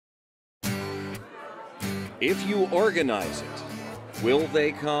If you organize it, will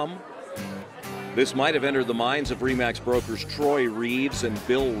they come? This might have entered the minds of Remax brokers Troy Reeves and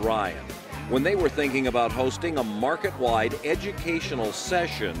Bill Ryan when they were thinking about hosting a market-wide educational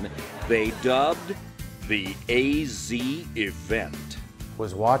session they dubbed the AZ event.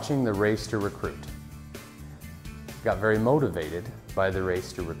 Was watching the race to recruit. Got very motivated by the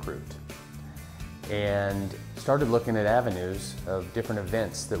race to recruit and started looking at avenues of different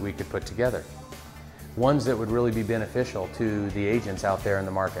events that we could put together. Ones that would really be beneficial to the agents out there in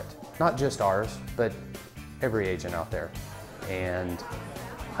the market. Not just ours, but every agent out there. And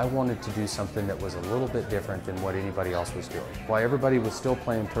I wanted to do something that was a little bit different than what anybody else was doing. While everybody was still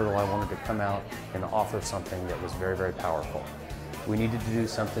playing Turtle, I wanted to come out and offer something that was very, very powerful. We needed to do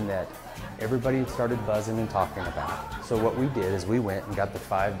something that everybody started buzzing and talking about. So what we did is we went and got the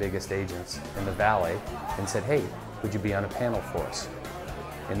 5 biggest agents in the Valley and said, hey, would you be on a panel for us?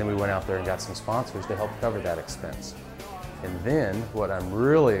 And then we went out there and got some sponsors to help cover that expense. And then what I'm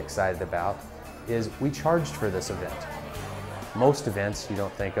really excited about is we charged for this event. Most events you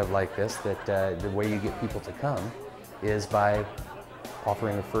don't think of like this, that the way you get people to come is by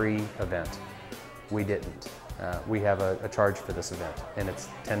offering a free event. We didn't. We have a charge for this event, and it's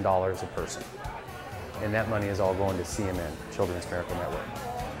 $10 a person. And that money is all going to CMN, Children's Miracle Network.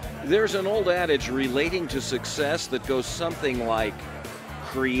 There's an old adage relating to success that goes something like,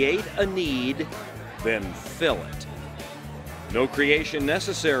 create a need, then fill it. No creation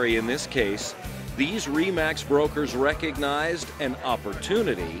necessary in this case. These Remax brokers recognized an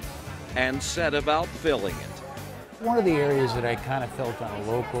opportunity and set about filling it. One of the areas that I kind of felt on a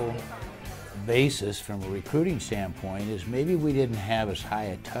local basis from a recruiting standpoint is maybe we didn't have as high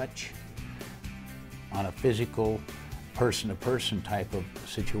a touch on a physical person-to-person type of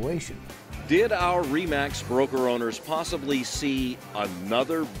situation. Did our Remax broker owners possibly see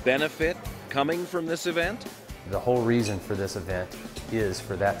another benefit coming from this event? The whole reason for this event is,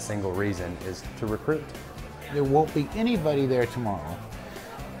 for that single reason, is to recruit. There won't be anybody there tomorrow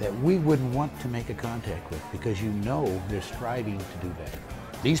that we wouldn't want to make a contact with, because you know they're striving to do better.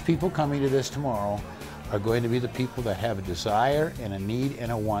 These people coming to this tomorrow are going to be the people that have a desire and a need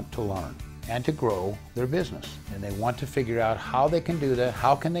and a want to learn and to grow their business. And they want to figure out how they can do that,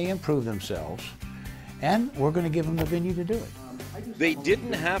 how can they improve themselves, and we're going to give them the venue to do it. They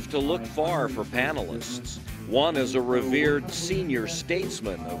didn't have to look far for panelists. One is a revered senior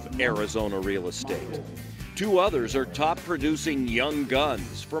statesman of Arizona real estate. 2 others are top producing young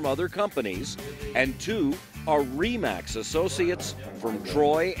guns from other companies, and 2 are Remax associates from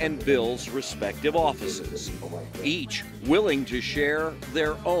Troy and Bill's respective offices, each willing to share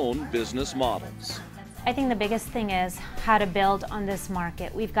their own business models. I think the biggest thing is how to build on this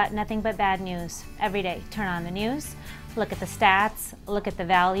market. We've got nothing but bad news every day. Turn on the news, look at the stats, look at the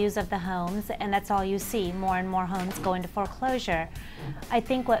values of the homes, and that's all you see. More and more homes go into foreclosure. I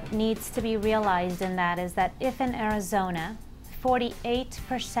think what needs to be realized in that is that if in Arizona,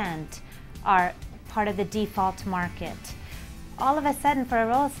 48% are part of the default market, all of a sudden for a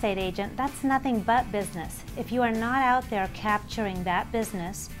real estate agent, that's nothing but business. If you are not out there capturing that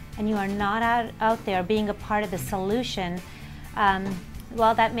business, and you are not out there being a part of the solution,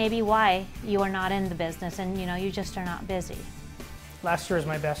 well, that may be why you are not in the business, and you just are not busy. Last year was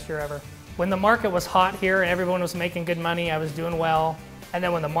my best year ever. When the market was hot here and everyone was making good money, I was doing well. And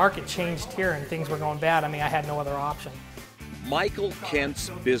then when the market changed here and things were going bad, I had no other option. Michael Kent's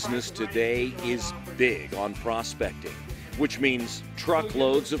business today is big on prospecting, which means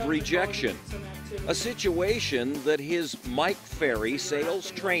truckloads of rejection. A situation that his Mike Ferry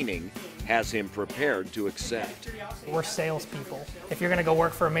sales training has him prepared to accept. We're salespeople. If you're going to go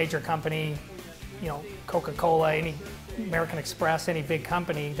work for a major company, Coca-Cola, any American Express, any big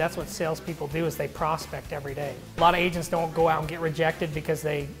company, that's what salespeople do, is they prospect every day. A lot of agents don't go out and get rejected because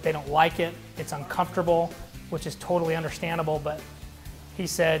they don't like it. It's uncomfortable, which is totally understandable, but he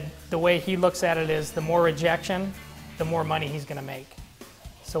said the way he looks at it is the more rejection, the more money he's going to make.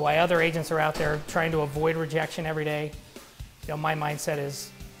 So while other agents are out there trying to avoid rejection every day, my mindset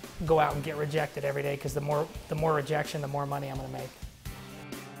is go out and get rejected every day, because the more rejection, the more money I'm going to make.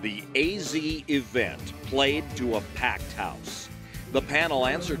 The AZ event played to a packed house. The panel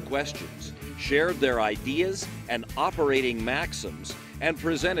answered questions, shared their ideas and operating maxims, and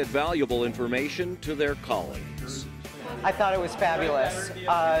presented valuable information to their colleagues. I thought it was fabulous.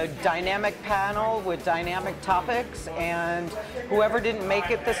 A dynamic panel with dynamic topics, and whoever didn't make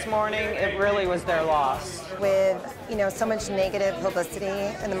it this morning, it really was their loss. With so much negative publicity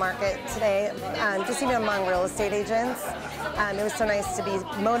in the market today, just even among real estate agents, it was so nice to be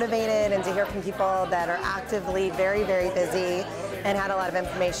motivated and to hear from people that are actively very, very busy and had a lot of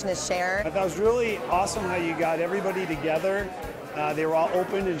information to share. I thought it was really awesome how you got everybody together. They were all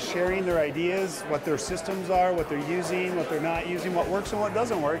open and sharing their ideas, what their systems are, what they're using, what they're not using, what works and what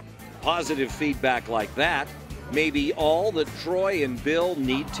doesn't work. Positive feedback like that may be all that Troy and Bill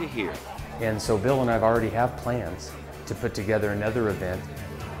need to hear. And so Bill and I already have plans to put together another event